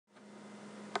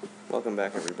Welcome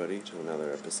back, everybody, to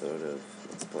another episode of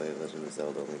Let's Play Legend of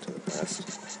Zelda: Link to the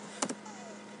Past.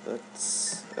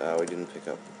 We didn't pick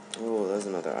up... Oh, there's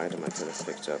another item I could have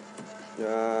picked up.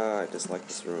 I dislike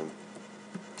this room.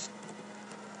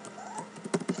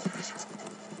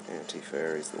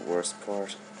 Anti-fairy's the worst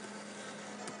part.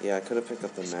 Yeah, I could have picked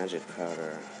up the magic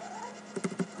powder.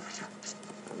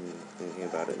 I'm thinking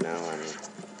about it now, I'm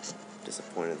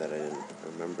disappointed that I didn't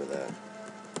remember that.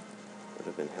 Would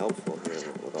have been helpful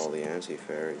here with all the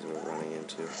anti-fairies we're running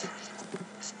into.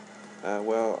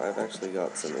 Well, I've actually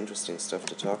got some interesting stuff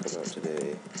to talk about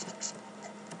today.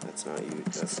 That's not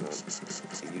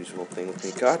the usual thing with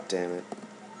me. God damn it!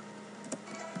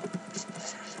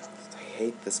 I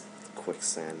hate this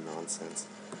quicksand nonsense.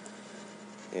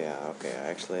 Yeah, okay, I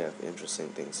actually have interesting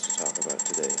things to talk about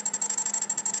today.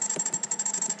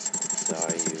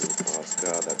 Die you. Oh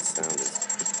god, that sound is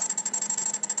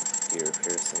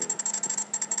ear-piercing.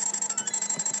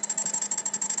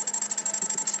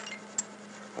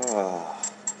 Ah,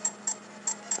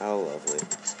 how lovely.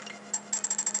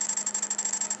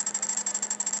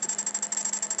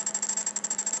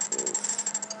 Oof.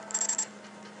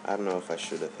 I don't know if I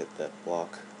should have hit that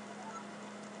block.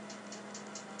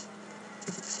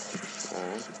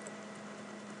 Alright.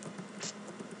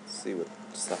 See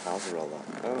what's the house roll up.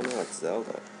 Oh no, it's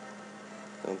Zelda.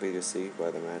 Don't be deceived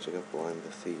by the magic of blind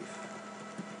the thief.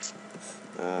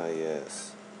 Ah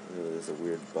yes. Ooh, there's a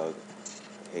weird bug.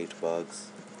 I hate bugs.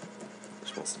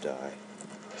 Which must die.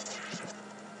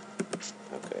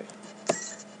 Okay.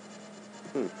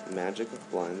 Magic of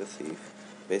blind the thief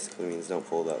basically means don't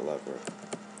pull that lever,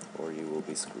 or you will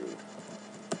be screwed.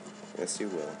 Yes, you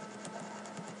will.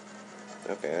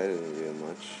 Okay, I didn't do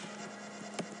much.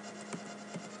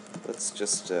 Let's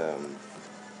just,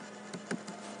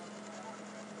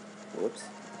 whoops.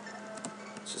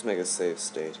 Let's just make a save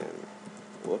state and,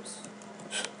 whoops.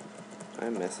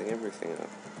 I'm messing everything up.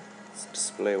 Let's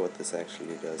display what this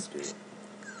actually does do.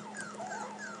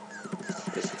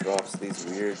 It drops these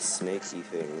weird snaky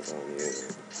things on you.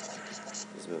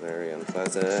 These are very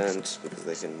unpleasant because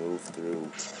they can move through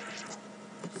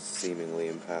seemingly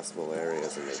impassable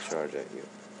areas and they charge at you.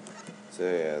 So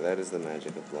yeah, that is the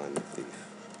magic of blind the thief.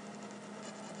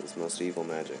 It's most evil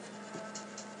magic.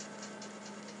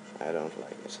 I don't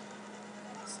like it.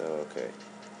 So okay.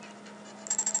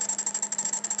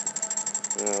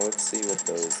 Let's see what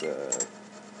those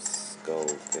skull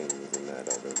things in that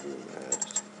other room had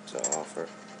to offer.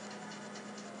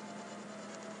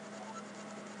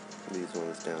 These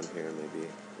ones down here, maybe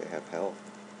they have health.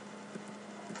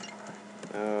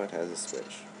 Oh, it has a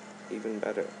switch. Even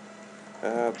better.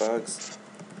 Ah, bugs.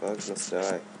 Bugs must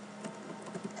die.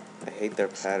 I hate their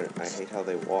pattern. I hate how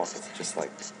they walk. It's just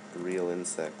like real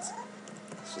insects.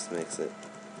 It just makes it...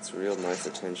 It's real nice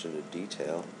attention to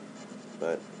detail,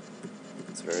 but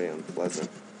it's very unpleasant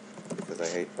because I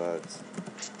hate bugs.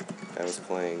 I was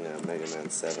playing Mega Man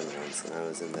 7 once, and I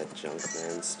was in that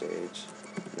Junkman stage.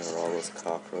 And there were all those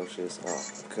cockroaches. Oh,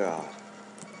 God.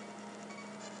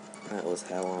 That was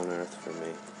hell on earth for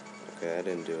me. Okay, I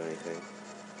didn't do anything.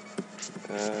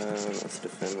 Let's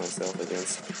defend myself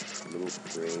against little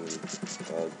green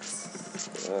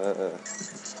bugs.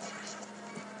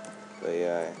 But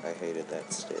yeah, I hated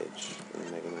that stage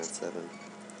in Mega Man 7.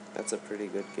 That's a pretty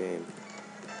good game.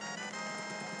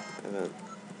 I haven't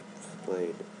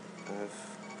played... I've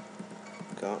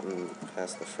gotten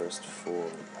past the first 4...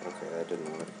 Okay, that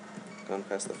didn't work. Gone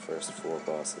past the first 4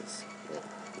 bosses, but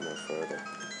no further.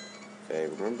 Okay,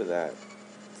 remember that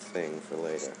thing for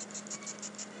later.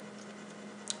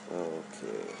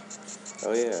 Okay.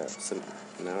 Oh yeah, so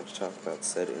now to talk about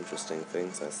said interesting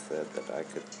things I said that I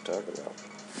could talk about.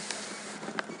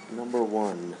 Number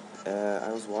 1,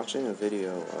 I was watching a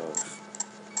video of...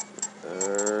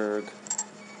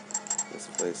 This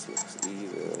place looks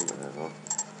evil now.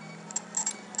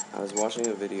 I was watching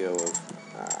a video of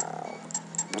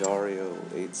Dario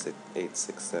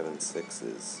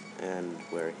 8676's and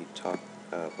where he talked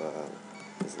of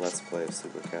his Let's Play of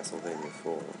Super Castlevania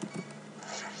 4,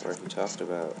 where he talked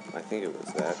about, I think it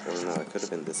was that, or no, it could have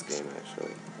been this game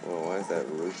actually. Well, why is that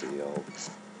rupee all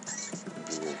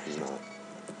weird and not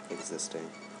existing?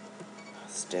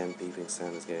 This damn beeping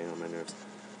sound is getting on my nerves.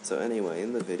 So anyway,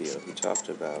 in the video, he talked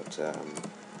about,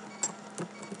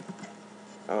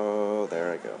 oh,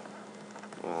 there I go.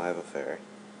 Well, I have a fairy.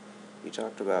 He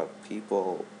talked about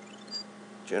people,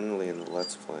 generally in the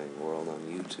Let's Playing world on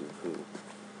YouTube, who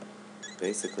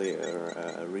basically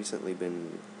are recently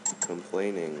been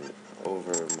complaining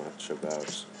over much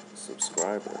about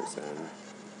subscribers and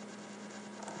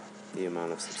the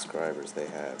amount of subscribers they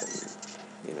have and,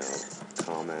 you know,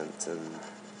 comments and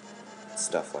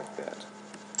stuff like that.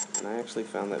 And I actually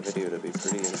found that video to be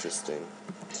pretty interesting.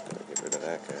 Gotta get rid of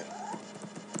that guy.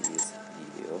 He's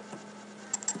evil.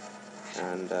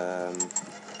 And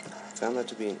found that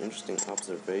to be an interesting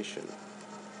observation.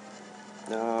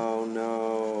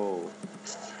 No.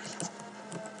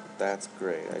 That's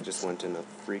great. I just went in a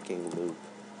freaking loop.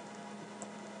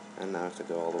 And now I have to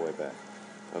go all the way back.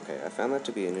 Okay, I found that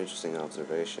to be an interesting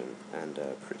observation, and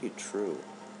pretty true.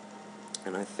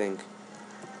 And I think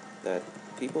that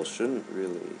people shouldn't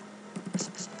really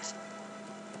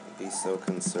be so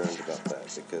concerned about that,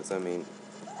 because, I mean,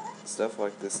 stuff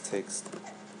like this takes...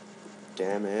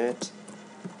 Damn it!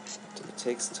 It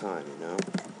takes time, you know?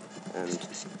 And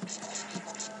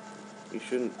you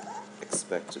shouldn't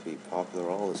expect to be popular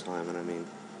all the time, and I mean...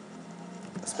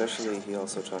 Especially, he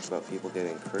also talked about people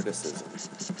getting criticism,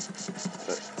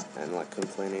 and like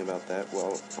complaining about that.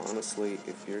 Well, honestly,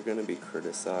 if you're gonna be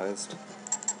criticized,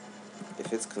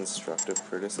 if it's constructive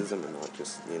criticism and not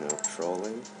just, you know,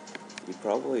 trolling, you'd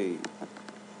probably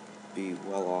be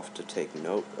well off to take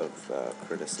note of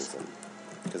criticism,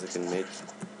 because it can make,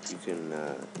 you can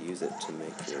use it to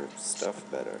make your stuff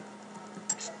better.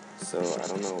 So, I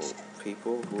don't know,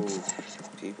 people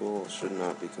should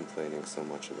not be complaining so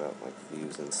much about, like,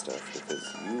 views and stuff, because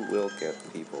you will get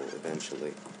people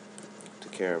eventually to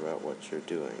care about what you're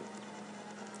doing,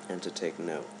 and to take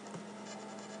note.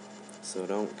 So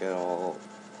don't get all,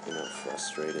 you know,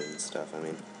 frustrated and stuff. I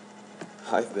mean,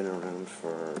 I've been around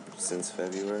since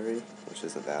February, which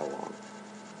isn't that long.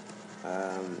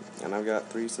 And I've got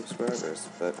 3 subscribers,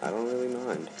 but I don't really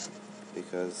mind,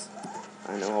 because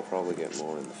I know I'll probably get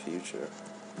more in the future.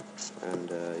 And,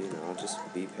 you know, I'll just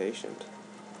be patient.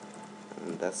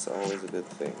 And that's always a good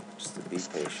thing, just to be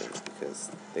patient, because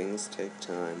things take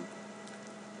time,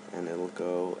 and it'll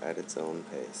go at its own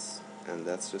pace. And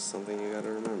that's just something you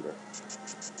gotta remember.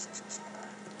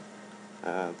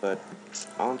 But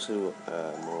on to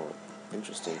a more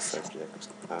interesting subject.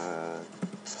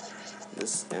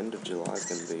 This end of July is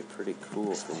going to be pretty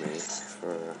cool for me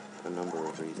for a number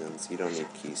of reasons. You don't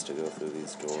need keys to go through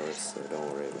these doors, so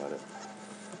don't worry about it.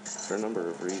 For a number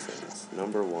of reasons.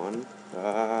 Number one,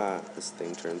 this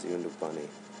thing turns you into a bunny.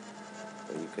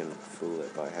 But you can fool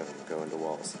it by having it go into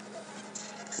walls.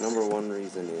 Number one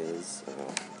reason is,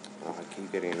 I keep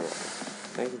getting interrupted.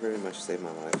 Thank you very much, saved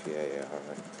my life. Yeah,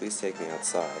 alright. Please take me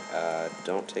outside.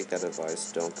 Don't take that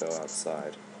advice, don't go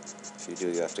outside. If you do,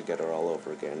 you have to get her all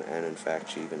over again, and in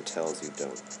fact, she even tells you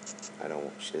don't.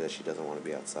 She doesn't want to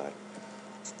be outside.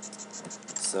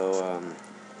 So,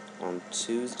 on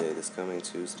Tuesday, this coming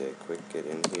Tuesday, quick, get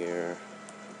in here.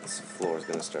 This floor is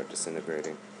going to start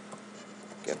disintegrating.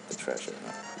 Get the treasure.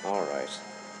 Alright.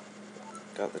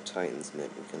 Got the Titan's mitt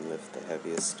and can lift the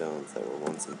heaviest stones that were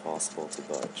once impossible to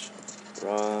budge.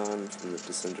 Run from the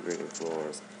disintegrating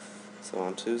floors. So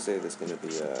on Tuesday there's going to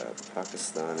be a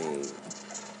Pakistani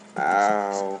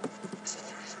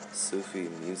Sufi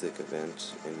music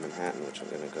event in Manhattan, which I'm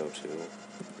going to go to,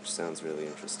 which sounds really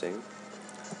interesting.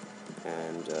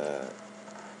 And a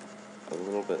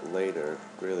little bit later,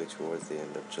 really towards the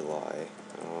end of July,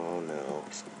 oh no,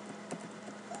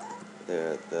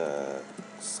 the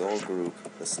soul group,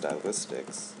 the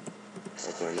Stylistics,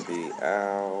 are going to be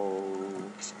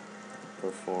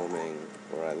performing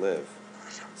where I live.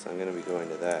 So I'm going to be going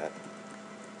to that.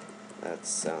 That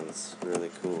sounds really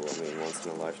cool. I mean, once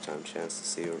in a lifetime chance to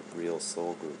see a real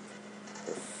soul group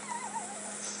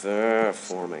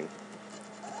performing.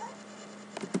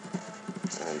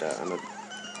 And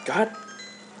God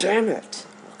damn it!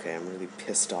 Okay, I'm really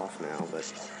pissed off now,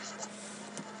 but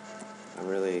I'm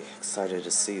really excited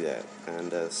to see that.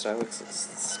 And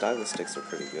Stylistics are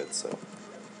pretty good, so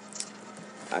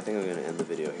I think I'm going to end the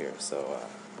video here. So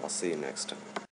I'll see you next time.